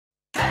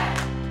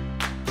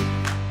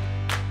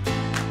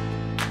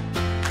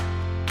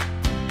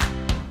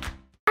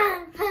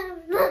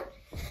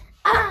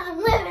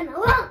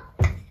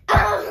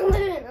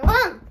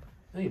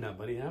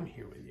buddy. I'm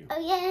here with you. Oh,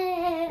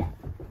 yeah.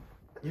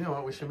 You know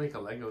what? We should make a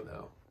Lego,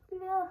 though.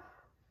 No.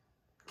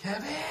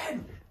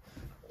 Kevin!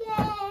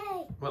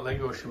 Yay! What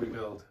Lego should we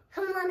build?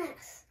 Home Alone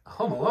house. A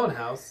Home Alone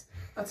house?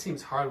 That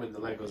seems hard with the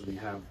Legos we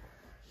have.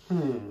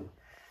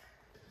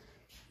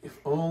 If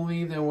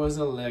only there was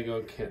a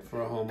Lego kit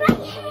for a Home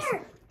Alone house.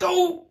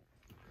 Oh!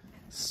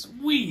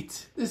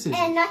 Sweet! This is...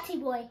 And Naughty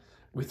Boy.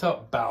 We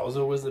thought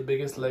Bowser was the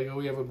biggest Lego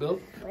we ever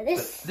built. But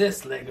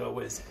this Lego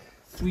was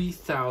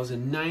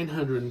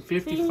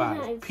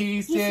 3,955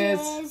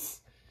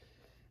 pieces.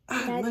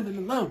 I'm living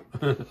alone.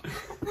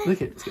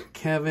 Look at it. It's got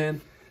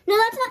Kevin. No,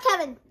 that's not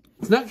Kevin.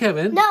 It's not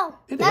Kevin. No,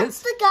 that's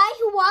is the guy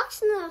who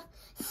walks in the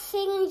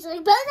thing and he's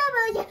like,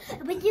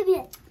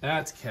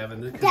 that's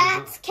Kevin.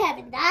 That's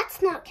Kevin.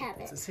 That's not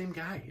Kevin. It's the same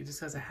guy. He just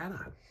has a hat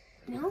on.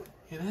 No.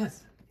 It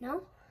is.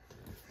 No.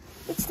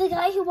 It's the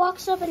guy who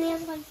walks up and he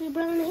has like the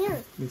brown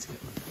hair.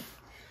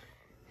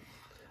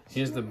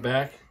 Here's the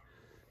back.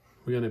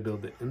 We're going to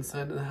build the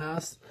inside of the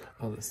house.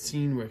 Oh, the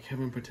scene where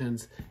Kevin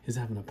pretends he's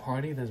having a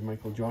party. There's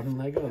Michael Jordan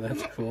Lego.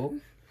 That's cool.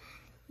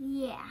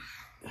 Yeah.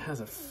 It has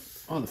the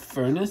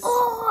furnace.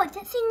 Oh,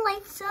 that thing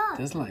lights up.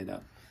 It does light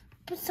up.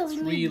 So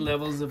 3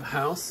 levels of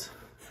house.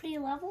 3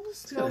 levels?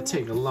 It's going to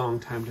take a long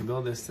time to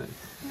build this thing.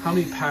 How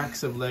many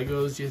packs of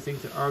Legos do you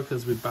think there are?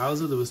 Because with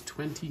Bowser, there was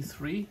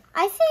 23.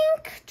 I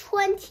think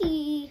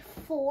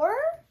 24.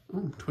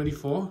 Oh,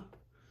 24?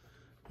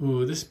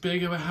 Ooh, this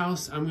big of a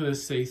house? I'm going to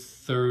say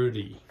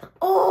 30.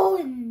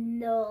 Oh,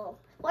 no.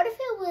 What if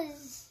it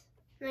was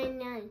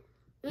 99?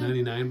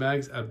 99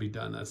 bags? I'd be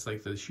done. That's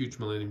like the huge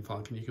Millennium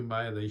Falcon you can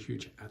buy. The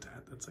huge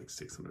AT-AT. That's like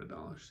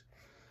 $600.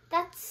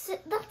 That's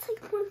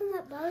like one of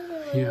that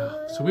Bowser.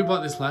 Yeah. So we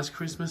bought this last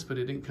Christmas, but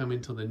it didn't come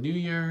until the new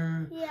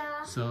year.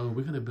 Yeah. So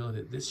we're going to build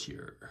it this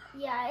year.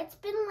 Yeah, it's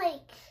been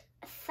like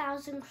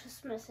 1,000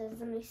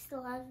 Christmases and we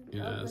still haven't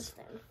built this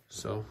thing.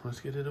 So let's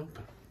get it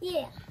open.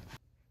 Yeah.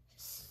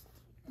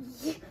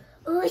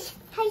 Oh,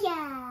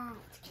 hiya.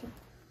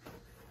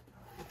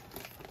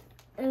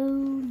 Oh,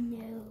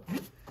 no.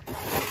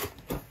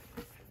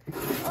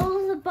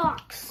 Oh, the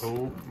box.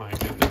 Oh, my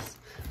goodness.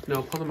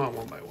 No, pull them out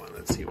one by one.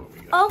 Let's see what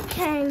we got.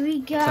 Okay, we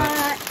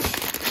got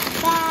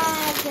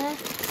bag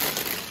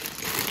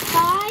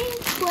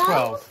 5,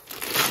 12.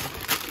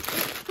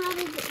 It's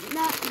probably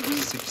not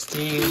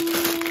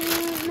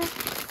 16.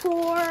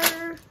 4.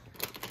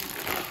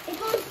 It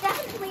goes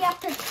definitely up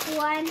to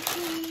 20.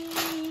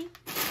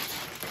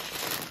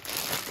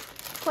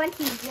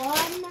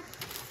 21.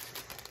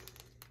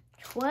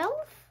 12?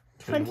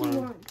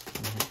 21.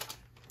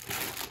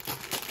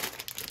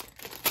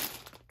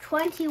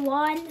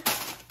 21.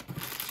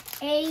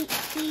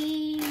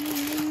 18,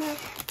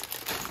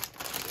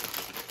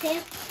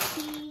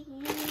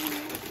 15,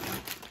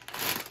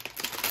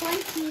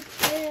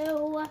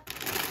 22.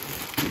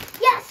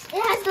 Yes,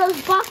 it has those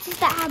boxes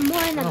that have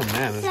more in them. Oh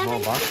man, there's more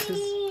boxes.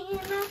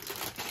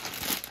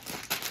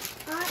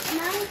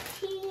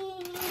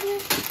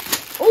 19.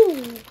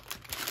 Ooh.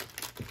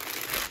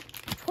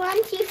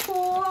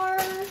 24.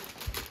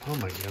 Oh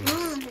my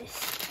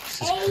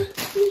goodness.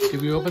 18.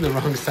 Did we open the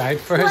wrong side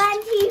first?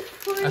 23.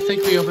 I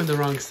think we opened the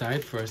wrong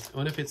side first.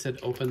 What if it said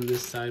open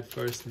this side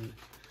first? And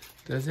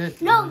does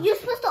it? No, you're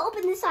supposed to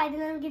open this side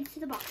and then give it to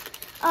the box.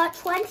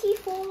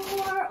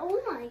 24.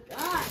 Oh my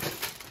god.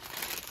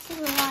 This is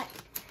a lot.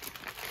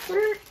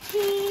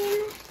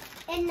 13.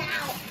 And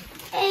now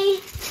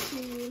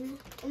 18.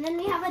 And then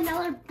we have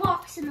another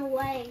box in the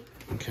way.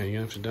 Okay, you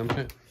have to dump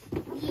it?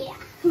 Yeah.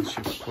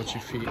 What's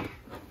your feet?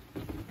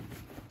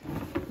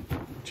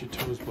 What's your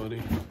toes,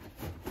 buddy?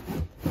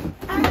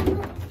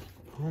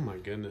 Oh my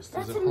goodness.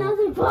 That's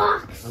another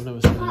box. I've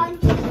never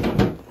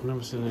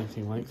seen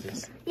anything like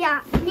this.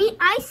 Yeah, neat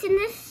ice in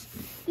this.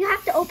 You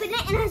have to open it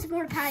and it has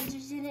more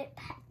packages in it.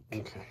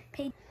 Okay.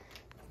 Hey.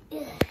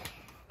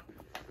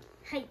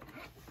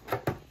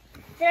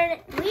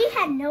 We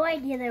had no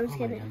idea there was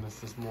gonna. Oh my goodness,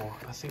 there's more.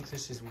 I think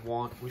this is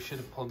one. We should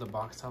have pulled the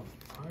box out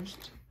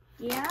first.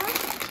 Yeah.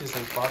 This is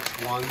like box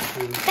 1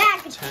 through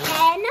Bag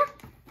 10.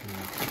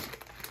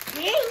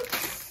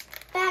 Thanks.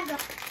 Bag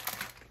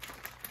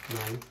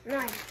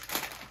 9.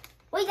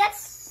 Wait,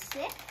 that's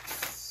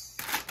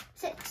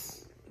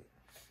 6.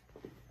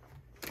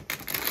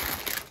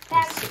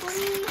 Bag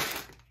 3.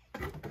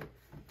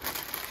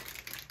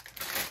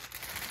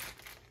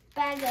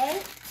 Bag 8.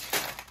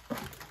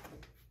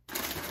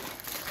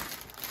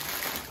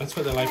 That's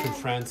what they like in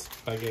France,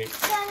 bag 8.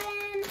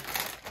 7.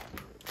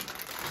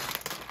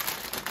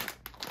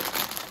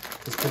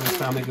 It's because the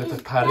family go to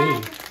Paris.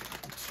 Bag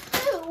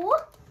 2.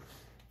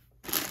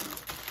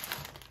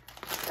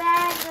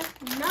 Bag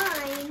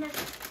 9.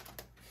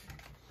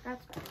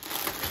 That's bad.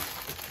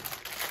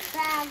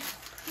 Bag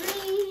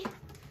 3.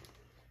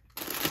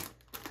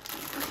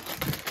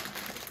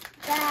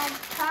 Bag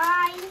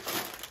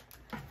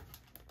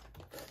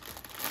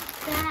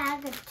 5.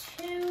 Bag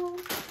 2.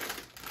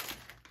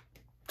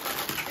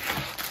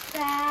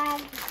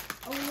 Bag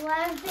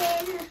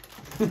 11.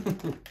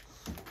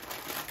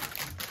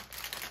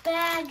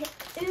 Bag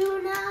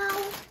Uno.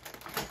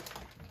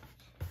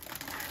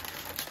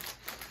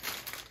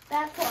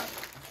 Bag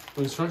 4.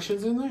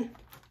 Instructions in there?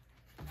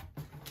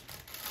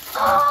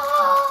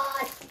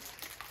 Oh!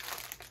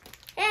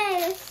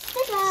 Hey,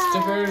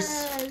 stickers!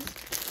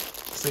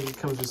 Looks like it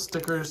comes with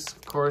stickers,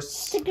 of course.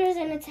 Stickers,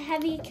 and it's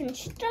heavy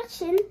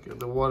construction. Got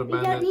the water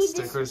bandit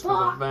stickers for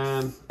the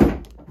van.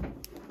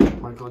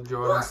 Michael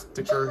Jordan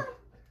sticker.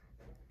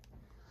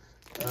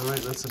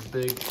 Alright, that's a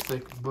big,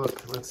 thick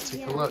book. Let's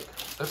take a look.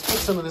 Let's put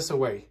some of this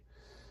away.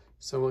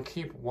 So we'll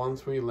keep 1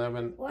 through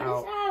 11 What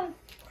out. does that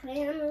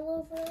crayon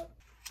all over it?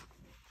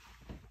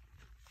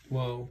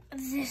 Whoa.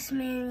 This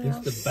manual. It's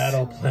the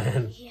battle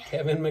plan. Yeah.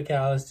 Kevin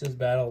McCallister's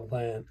battle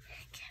plan.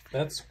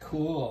 That's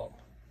cool.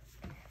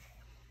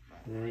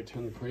 Alright,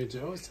 turn the page.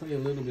 I always tell you a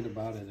little bit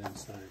about it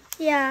inside.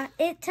 Yeah,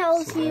 it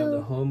tells so we you. have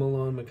the Home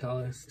Alone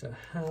McCallister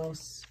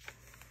house.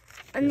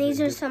 And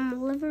these are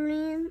some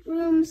living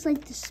rooms,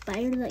 like the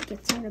spider that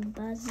gets out of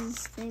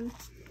Buzz's thing.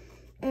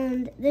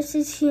 And this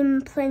is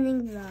him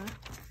planning the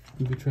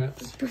booby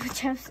traps. Booby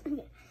traps.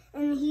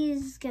 And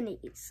he's gonna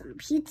eat some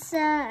pizza,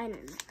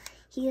 and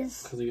he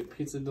is. Because they get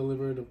pizza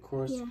delivered, of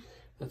course. Yeah.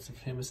 That's a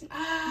famous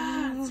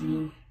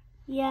scene.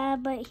 Yeah,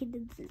 but he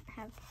doesn't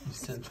have. He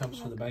sent traps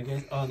for the bad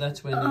guys. Oh,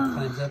 that's when he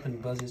climbs up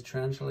and Buzz's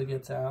tarantula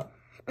gets out.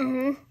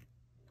 Right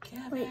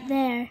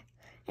there.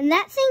 And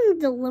that thing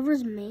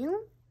delivers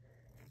mail?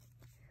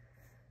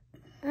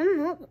 I don't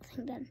know what the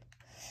thing does.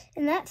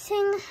 And that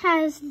thing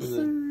has the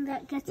thing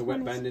that gets the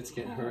wet bandits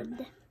get hurt.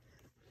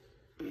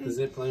 The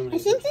zip line when I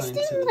think this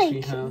thing like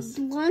treehouse.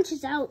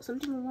 launches out.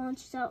 Something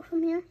launches out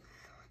from here.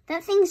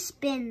 That thing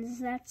spins.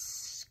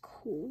 That's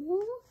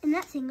cool. And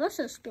that thing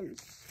also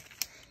spins.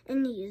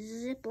 And he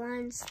zip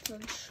lines to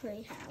the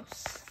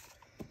treehouse.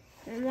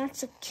 And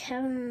that's a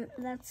Kevin.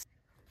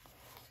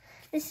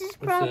 This is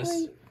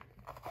probably.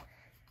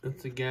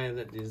 That's the guy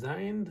that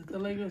designed the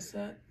Lego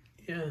set.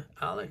 Yeah,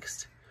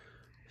 Alex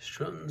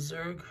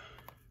Storozhuk.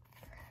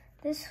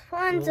 This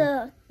one's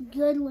a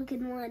good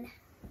looking one.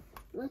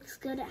 Looks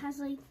good. It has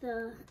like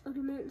the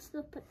ornament and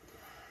stuff, but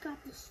got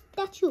the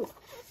statue.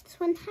 This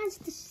one has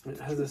the. It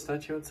has a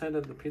statue outside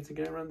that the pizza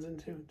guy runs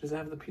into. Does it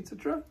have the pizza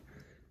truck?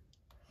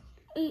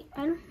 I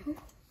don't know.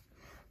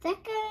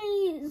 That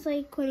guy is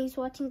like when he's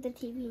watching the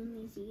TV and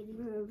he's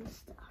eating all the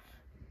stuff.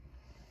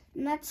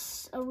 And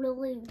that's a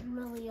really,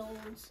 really old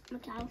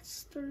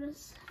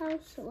McCallister's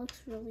house. It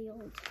looks really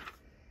old.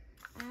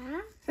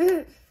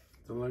 The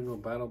Lego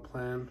battle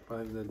plan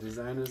by the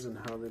designers and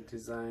how they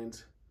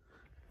designed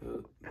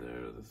the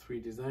 3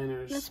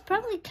 designers. That's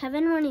probably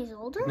Kevin when he's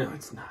older. No,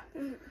 it's not.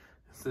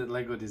 It's the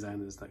Lego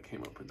designers that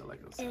came up with the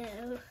Lego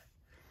set.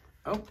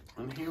 Oh,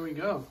 and here we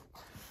go.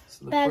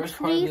 So the first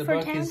part of the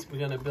book is we're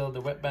going to build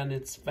the Wet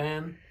Bandits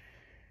van.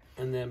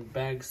 And then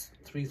bags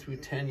 3 through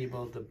 10, you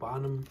build the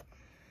bottom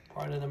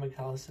part of the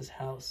McCallister's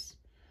house.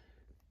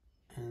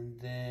 And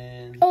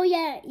then... Oh,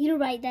 yeah, you're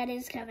right. That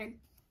is Kevin.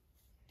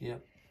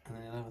 Yep. And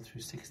then 11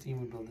 through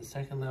 16, we build the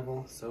second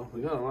level. So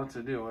we got a lot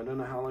to do. I don't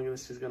know how long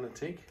this is going to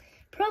take.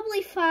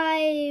 Probably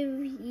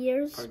 5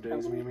 years. 5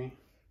 days, maybe.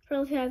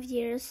 Probably 5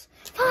 years.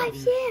 5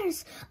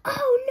 years!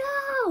 Oh,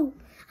 no!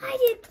 I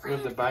didn't plan. We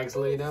have the bags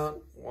laid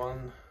out.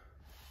 1.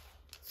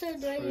 So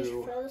do I just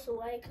throw this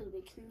away because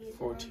we can use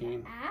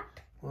 14. the app?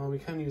 Well, we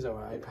can use our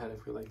iPad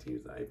if we like to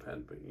use the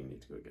iPad, but you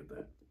need to go get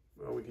that.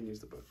 Or we can use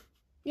the book.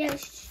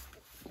 Yes.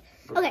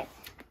 Okay.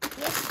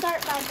 Let's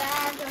start by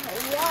bag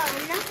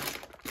 1.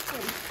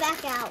 And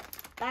back out.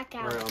 Back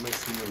out. Alright, I'll make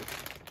some room.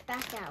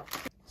 Back out.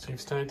 So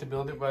it's time to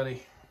build it,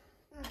 buddy.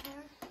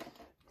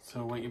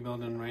 So what you're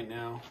building right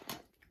now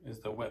is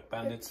the Wet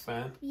Bandits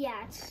van.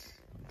 Yeah, it's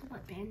the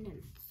Wet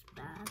Bandits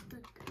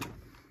van.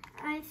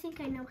 I think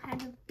I know how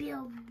to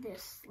build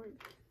this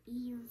like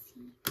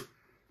easy.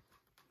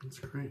 That's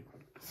great.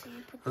 So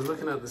I was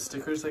looking at the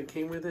stickers that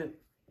came with it.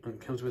 It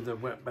comes with the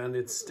Wet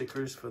Bandits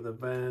stickers for the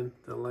van,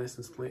 the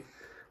license plate.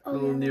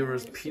 Little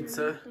Nero's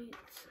pizza.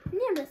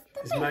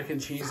 His mac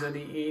and cheese that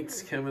he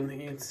eats. Kevin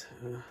eats.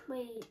 No.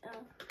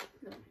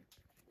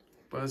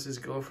 Buzz's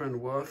girlfriend,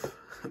 Woof.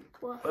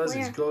 Woof,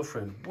 Buzz's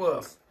girlfriend,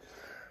 Woof.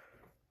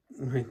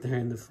 Right there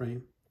in the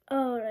frame.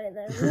 Oh, right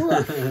there.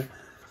 Woof.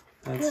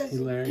 That's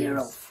hilarious.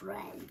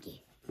 Girlfriend.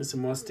 There's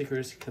some more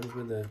stickers. It comes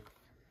with the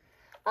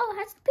Oh, it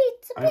has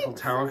pizza. Eiffel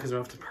Tower because we're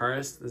off to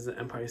Paris. There's the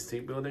Empire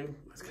State Building.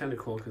 It's kind of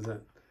cool because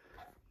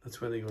that's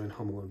where they go in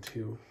Home Alone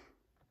 2.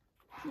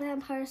 The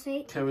Empire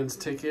State. Kevin's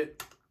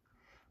ticket.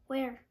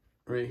 Where?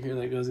 Right here,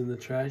 that goes in the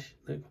trash.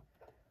 Look.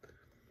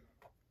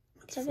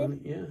 That's Kevin?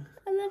 funny, yeah.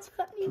 Oh, that's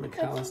funny.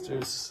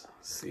 McCallister's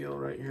seal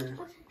right here.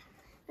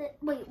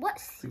 Wait,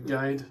 what's The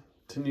guide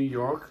to New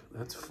York.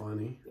 That's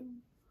funny.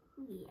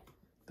 Yeah.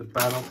 The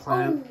battle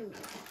plan. Oh,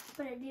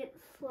 but I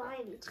didn't fly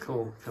anything. It's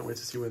cool. Can't wait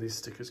to see where these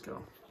stickers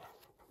go.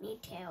 Me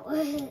too.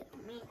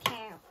 Me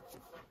too.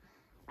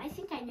 I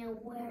think I know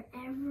where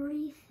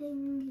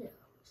everything goes.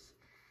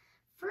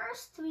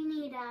 First, we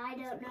need, I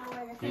don't know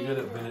where the thing You're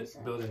good is.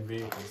 at building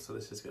vehicles, so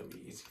this is going to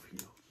be easy for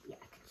you. Yeah.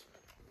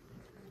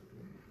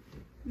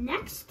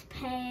 Next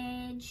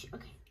page.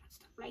 Okay, that's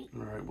not right.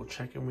 All right, we'll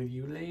check in with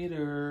you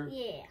later.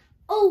 Yeah.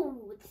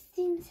 Oh, this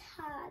thing's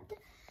hard.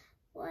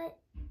 What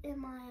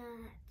am I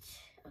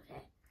at?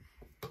 Okay.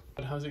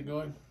 But how's it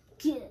going?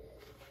 good.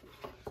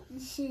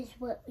 This is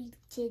what we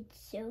did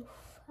so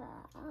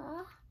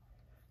far.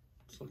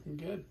 It's looking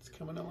good. It's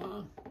coming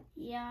along.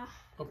 Yeah.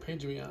 What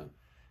page are we on?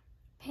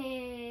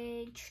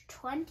 Page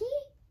 20?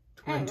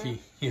 20,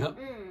 yep.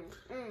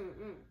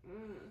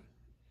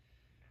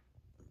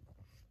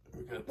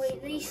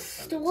 Wait, they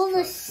stole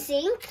the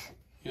sink?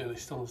 Yeah, they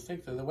stole the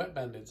sink. They're the wet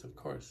bandits, of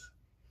course.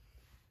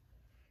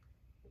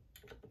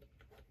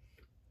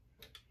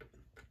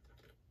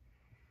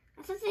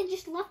 I thought they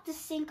just left the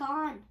sink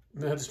on.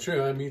 That's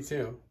true. Me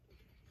too.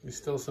 We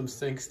stole some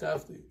sink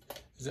stuff.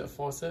 Is that a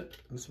faucet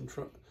and some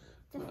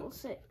The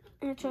faucet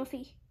and a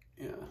trophy.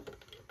 Yeah.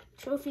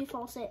 Trophy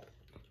faucet.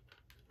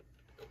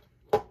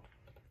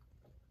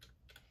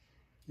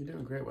 You're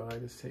doing great while I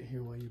just sit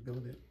here while you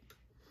build it.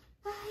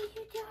 Why are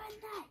you doing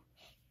that?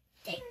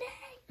 Ding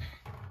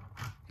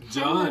ding.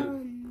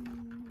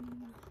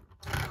 Done.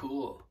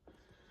 Cool.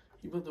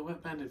 You built the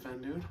wet bandit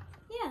van, dude.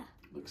 Yeah.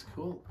 Looks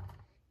cool.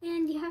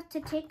 And you have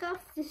to take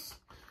off this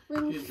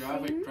little He's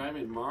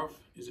driving Marv.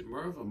 Is it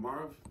Marv or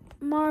Marv?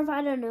 Marv,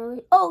 I don't know.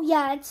 Oh,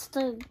 yeah, it's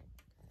the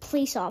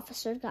police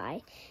officer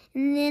guy.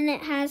 And then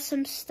it has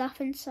some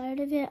stuff inside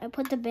of it. I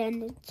put the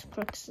bandits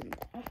crooks in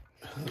there.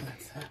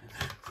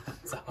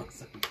 That's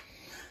awesome.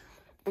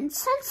 And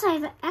since I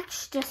have an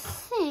extra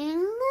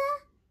thing,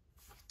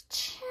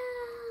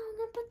 I'm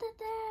gonna put that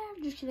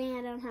there. Just kidding,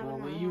 I don't have Well,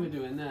 another while you were one.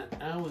 doing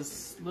that, I was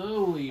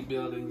slowly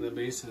building the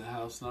base of the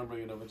house, and I'll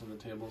bring it over to the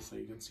table so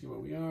you can see where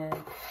we are.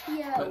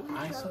 Yeah. But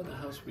I saw the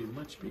house would be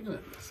much bigger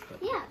than this.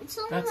 But Yeah, it's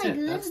only that's like it.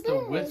 this That's big.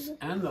 the width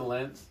and the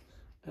length.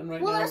 And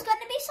right Well, now, there's gonna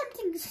be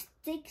something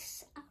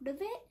sticks out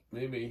of it.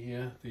 maybe,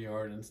 yeah, the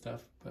yard and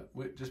stuff. But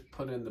we just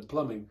put in the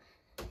plumbing.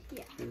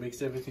 Yeah. It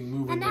makes everything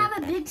move. And I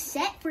have a big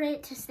set for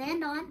it to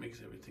stand on. It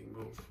makes everything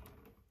move.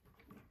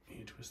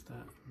 You twist that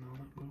and all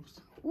that moves.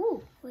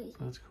 Ooh, wait.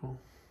 So that's cool.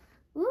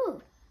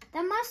 Ooh,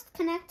 that must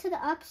connect to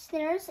the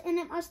upstairs, and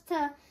it must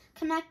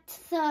connect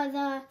to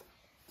the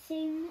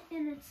thing,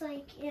 and it's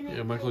like in it.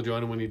 Yeah, Michael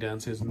Jordan when he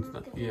dances and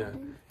stuff. Yeah,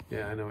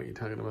 yeah, I know what you're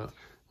talking about.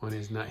 When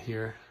he's not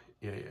here.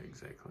 Yeah,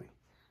 exactly.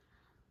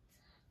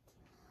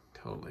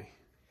 Totally.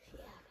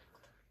 Yeah.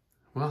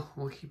 Well,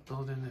 we'll keep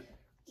building it.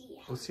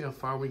 Yeah. We'll see how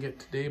far we get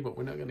today, but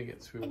we're not going to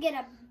get through. I get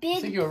a big.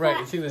 I think you're right.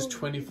 I think there's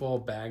platform. 24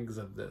 bags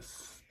of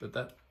this, but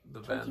the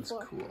van's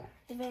 24. cool.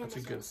 The van That's a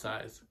is good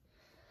awesome. size.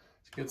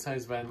 It's a good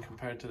size van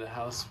compared to the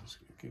house.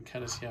 You can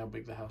kind of see how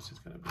big the house is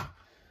going to be.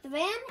 The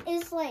van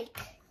is like.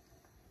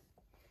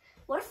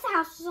 What if the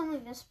house was only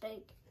this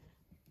big?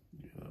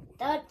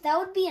 Yeah, That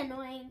would be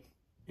annoying.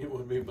 it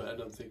would be, but I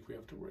don't think we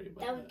have to worry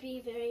about That would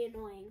be very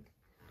annoying.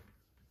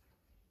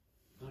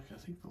 Look, I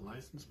think the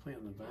license plate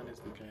on the van is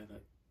the guy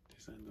that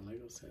designed the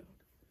Lego set.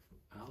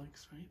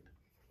 Alex, right?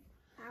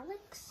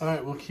 Alex? All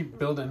right, we'll keep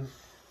building.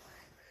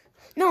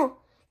 No,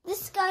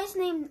 this guy's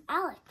named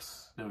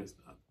Alex. No, he's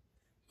not.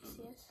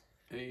 Yes.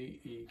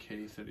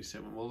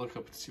 AEK37. We'll look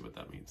up to see what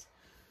that means.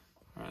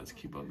 All right, let's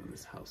keep building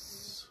this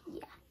house.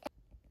 Yeah.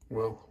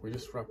 Well, we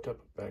just wrapped up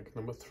bag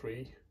number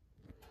 3.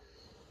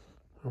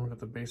 And we're at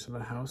the base of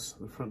the house,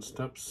 the front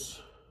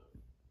steps.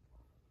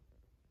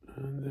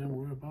 And then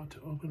we're about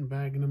to open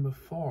bag number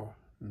 4.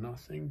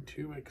 Nothing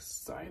too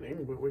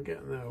exciting, but we're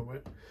getting there.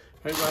 Right,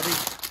 Robbie?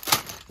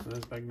 So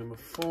there's bag number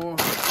 4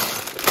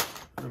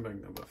 and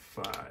bag number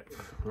 5.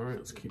 All right,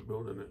 let's keep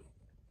building it.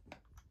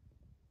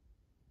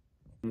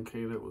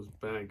 Okay, that was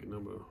bag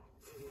number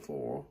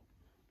 4.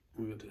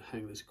 We're going to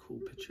hang this cool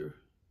picture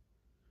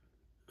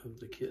of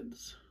the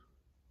kids.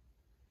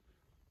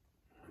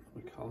 The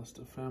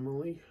McCallister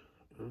family.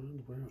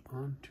 And we're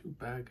on to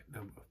bag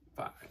number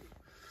 5.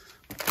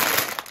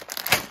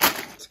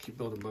 Let's keep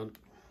building, bud.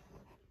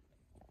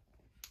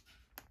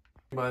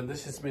 But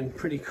this has been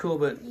pretty cool,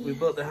 but we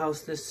built the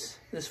house this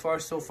far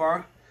so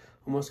far.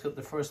 Almost got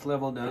the first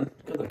level done.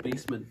 Got the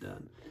basement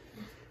done.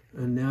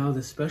 And now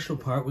the special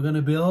part we're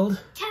gonna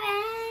build. Kevin!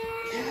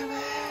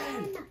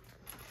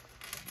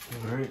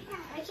 Alright.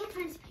 I can't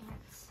find his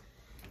pants.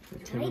 The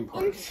Kevin Right in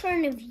part.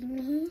 front of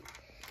me.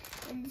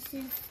 And this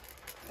is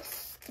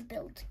the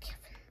build Kevin.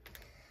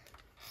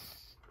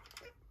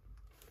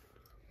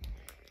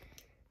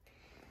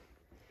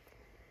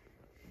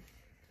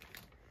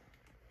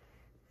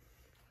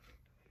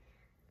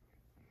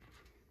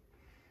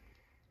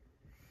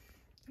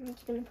 I'm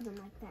just gonna put them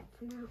like that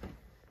for now.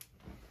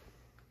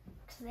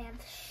 Because they have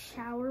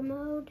shower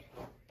mode.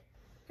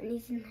 And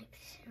he's in like the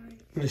shower.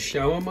 The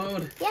shower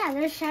mode? Yeah,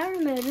 there's shower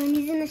mode. When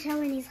he's in the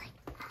shower and he's like.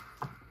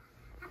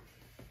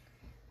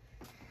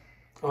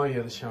 Oh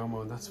yeah, the shower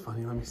mode. That's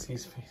funny. Let me see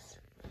his face.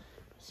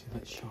 See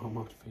that shower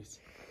mode face.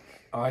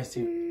 Oh, I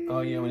see. Oh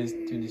yeah, when he's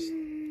doing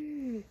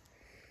his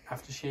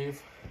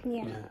aftershave.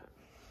 Yeah. Yeah.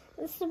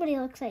 This is what he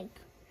looks like.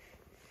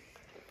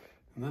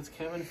 And that's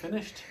Kevin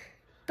finished.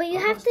 But you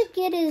have to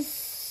get his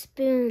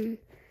spoon.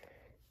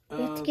 You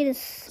have to get his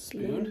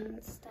spoon spoon?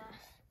 and stuff.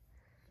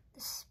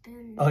 The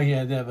spoon. Oh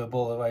yeah, they have a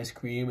bowl of ice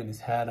cream and his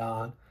hat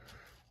on.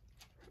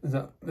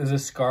 There's a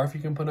scarf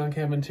you can put on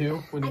Kevin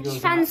too when he I goes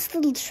just found out. this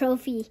little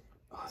trophy.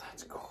 Oh,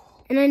 that's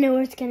cool. And I know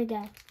where it's gonna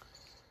go.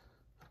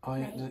 Oh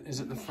yeah, is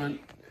it the front?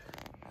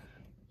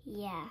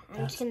 Yeah,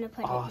 I'm just gonna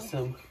put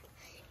awesome.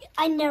 it.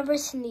 I never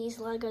seen these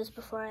Legos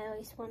before. I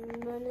always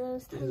wanted one of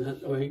those. Is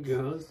that the way it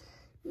goes?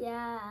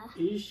 Yeah.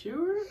 Are you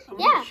sure? I'm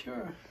Yeah. not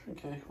sure.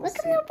 Okay. Look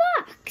in the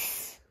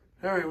box.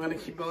 All right, we're gonna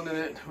keep building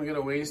it. We got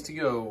a ways to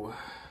go.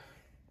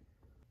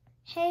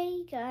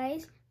 Hey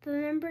guys,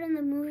 remember in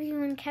the movie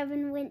when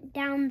Kevin went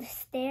down the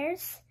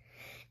stairs?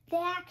 They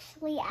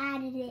actually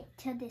added it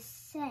to this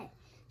set.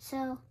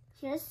 So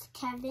here's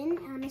Kevin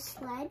on a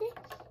sled,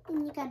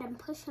 and you gotta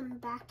push him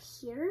back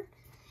here,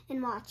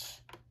 and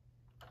watch.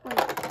 Wait,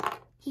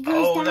 he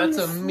goes down that's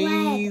the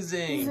amazing!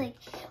 Sled. He's like,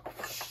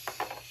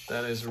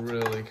 that is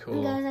really cool.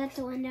 He goes out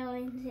the window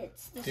and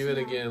hits the Do it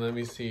again. Let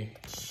me see.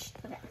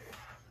 Okay.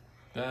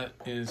 That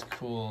is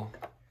cool.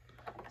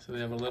 So they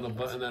have a little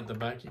button at the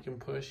back you can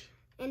push.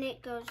 And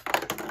it goes.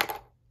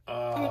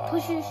 And it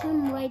pushes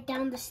him right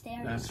down the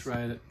stairs. That's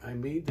right. I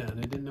made that.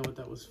 I didn't know what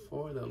that was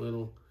for. That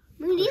little.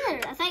 Me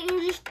neither. I thought you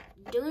were just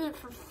doing it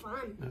for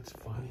fun. That's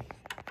funny.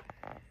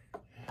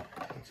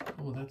 That's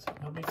cool.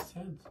 That makes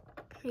sense.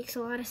 Makes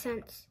a lot of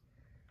sense.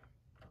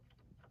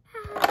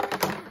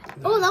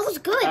 Oh, that was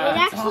good. It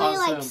actually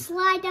awesome. like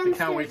slide down the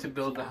stairs. I can't wait to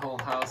build the whole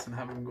house and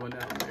have him go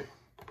down there.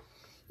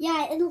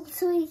 Yeah,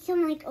 so he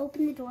can like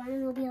open the door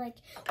and it'll be like.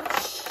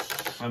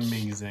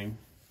 Amazing.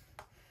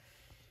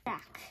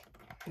 Back.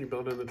 You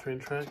building the train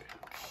track?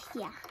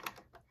 Yeah.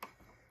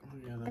 Oh,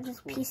 yeah, But that's this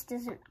cool. piece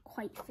doesn't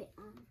quite fit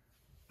on.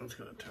 I'm just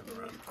gonna turn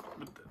around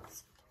with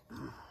this.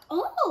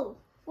 Oh,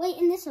 wait,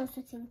 and this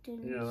also thing too.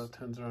 Yeah, that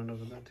turns around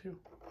over there too.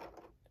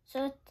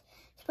 So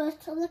it's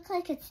supposed to look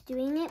like it's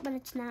doing it, but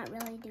it's not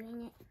really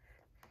doing it.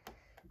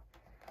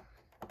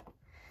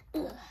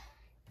 Ugh.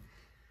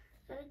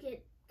 Gotta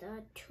get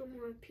the 2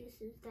 more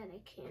pieces that I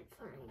can't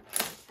find. I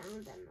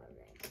found them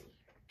already.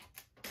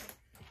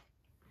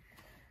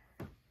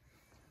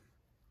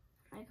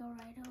 I go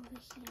right over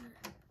here.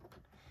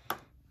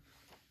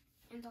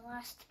 And the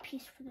last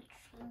piece for the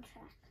train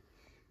track.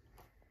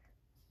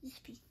 This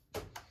piece.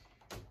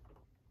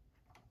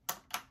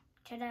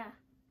 Ta-da.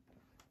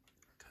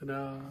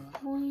 Ta-da.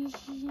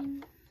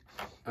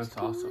 That's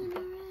awesome.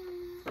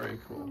 Very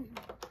cool.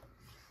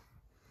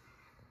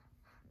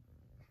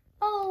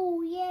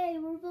 Oh, yay,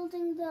 we're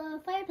building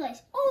the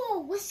fireplace.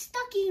 Oh, with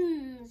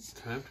stockings.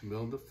 Time to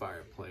build the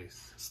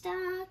fireplace.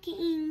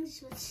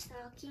 Stockings with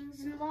stockings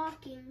and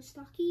lockings.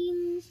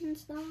 Stockings and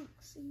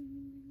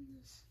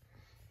stockings.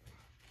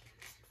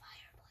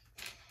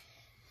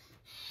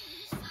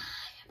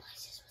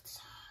 Fireplaces with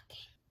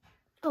stockings.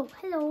 Oh,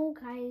 hello,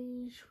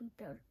 guys. We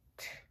built.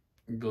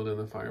 Building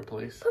the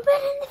fireplace. We're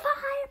building the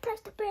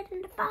fireplace. We're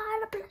building the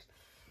fireplace.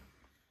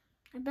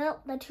 I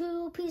built the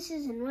 2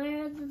 pieces, and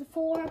where did the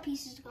 4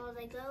 pieces go?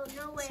 They go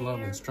nowhere. It's a lot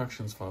of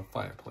instructions for a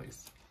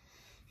fireplace.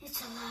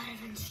 It's a lot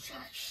of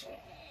instructions.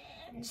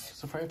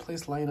 Does the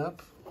fireplace light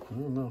up? I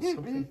don't know.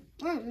 Something.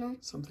 I don't know.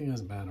 Something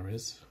has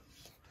batteries.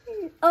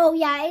 Oh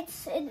yeah,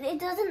 it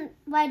doesn't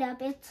light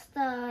up. It's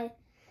the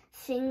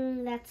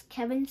thing that's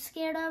Kevin's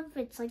scared of.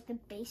 It's like the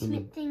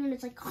basement thing, and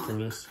it's like.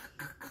 Furnace.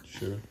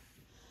 Sure.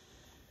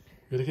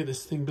 We gotta get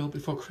this thing built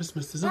before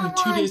Christmas. There's only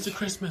 2 days to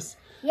Christmas.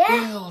 Yeah.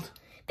 Build.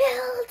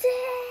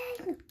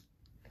 Building.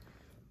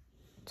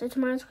 So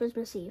tomorrow's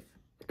Christmas Eve.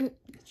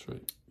 That's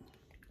right.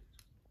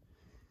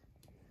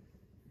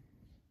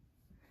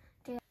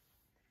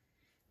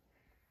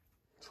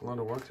 It's a lot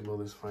of work to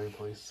build this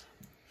fireplace.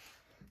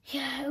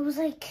 Yeah, it was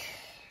like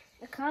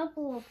a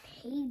couple of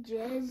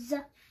pages.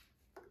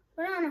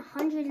 We're on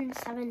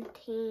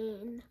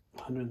 117.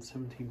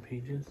 117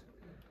 pages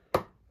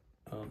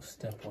of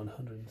step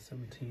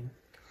 117.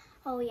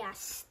 Oh yeah,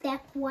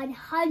 step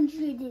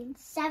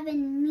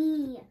 107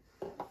 me.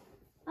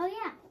 Oh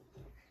yeah.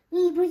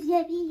 Me was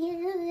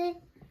happy.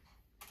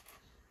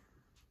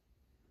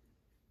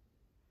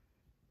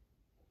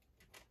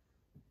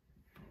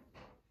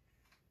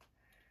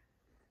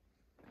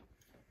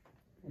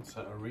 What's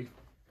that, a wreath?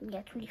 Yeah,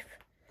 it's reef.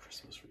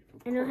 Christmas wreath,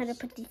 of I know how to course.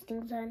 put these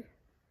things on.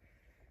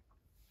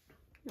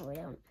 No, I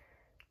don't.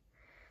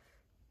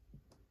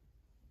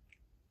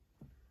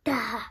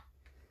 Duh.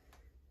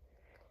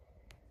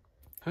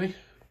 Hi.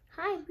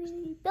 Hi,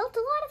 we built a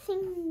lot of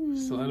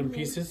things. Still adding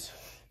pieces?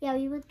 Yeah,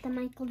 we put the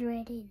Michael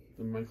Jordan.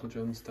 The Michael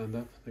Jordan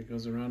stand-up that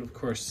goes around, of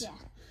course. Yeah.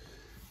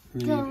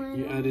 And then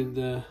you added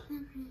the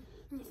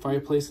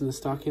fireplace and the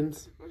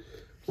stockings.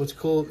 What's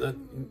cool, that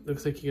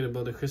looks like you're going to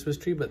build a Christmas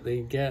tree, but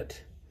they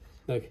get,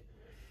 like,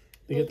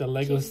 they get the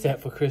Lego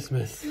set for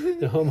Christmas.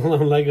 The Home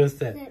Alone Lego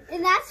set.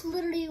 And that's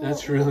literally what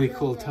That's really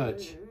cool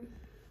touch.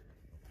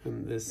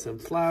 And there's some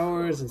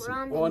flowers and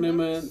some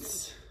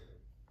ornaments.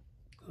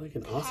 Like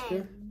an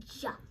Oscar?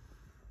 Yeah.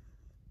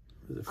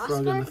 There's a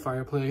frog in the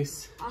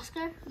fireplace.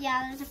 Oscar?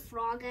 Yeah, there's a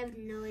frog. I have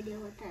no idea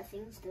what that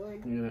thing's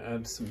doing. You're gonna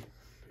add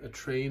a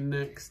train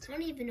next. I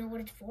don't even know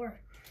what it's for.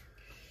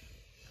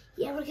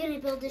 Yeah, we're gonna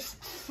build this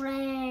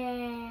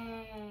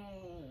train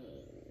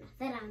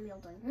that I'm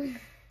building.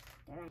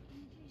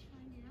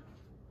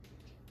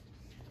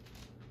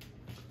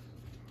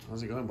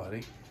 How's it going,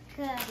 buddy?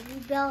 Good. We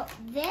built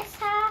this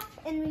half,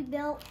 and we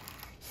built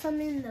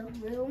some in the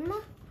room.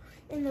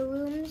 And the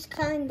rooms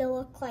kind of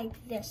look like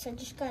this. I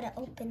just gotta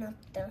open up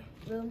the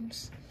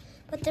rooms.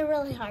 But they're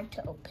really hard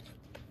to open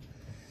up.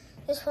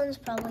 This one's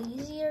probably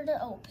easier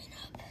to open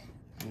up.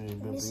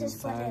 And this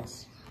is what it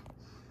is.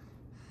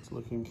 It's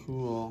looking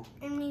cool.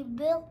 And we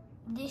built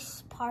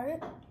this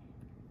part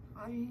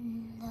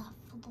on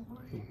the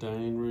floor. The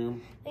dining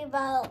room. We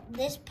built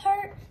this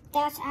part.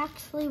 That's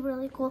actually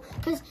really cool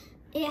because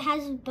it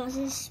has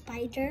Buzz's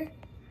spider.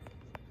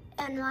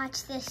 And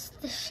watch this,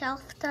 the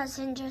shelf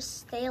doesn't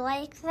just stay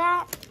like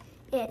that.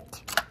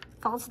 It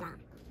falls down.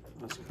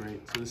 That's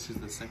great. So this is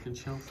the second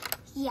shelf?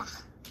 Yeah.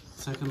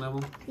 Second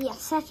level? Yeah,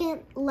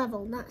 second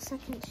level, not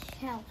second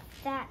shelf.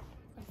 That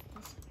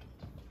was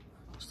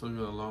this. Still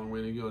got a long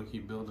way to go to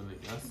keep building it,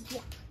 yes?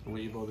 Yeah. And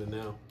what are you building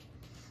now?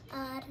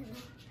 I don't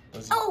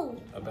know.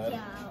 Oh! A bed?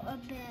 Yeah, a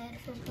bed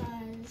for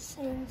Buzz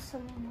and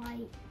some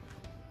light.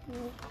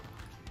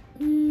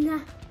 Nah.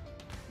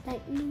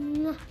 Like,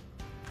 nah.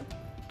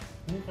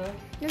 Okay.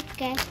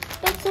 Okay,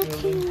 that's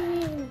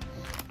okay.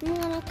 I'm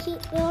gonna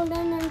keep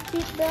building and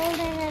keep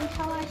building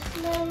until I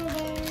slow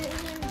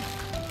down.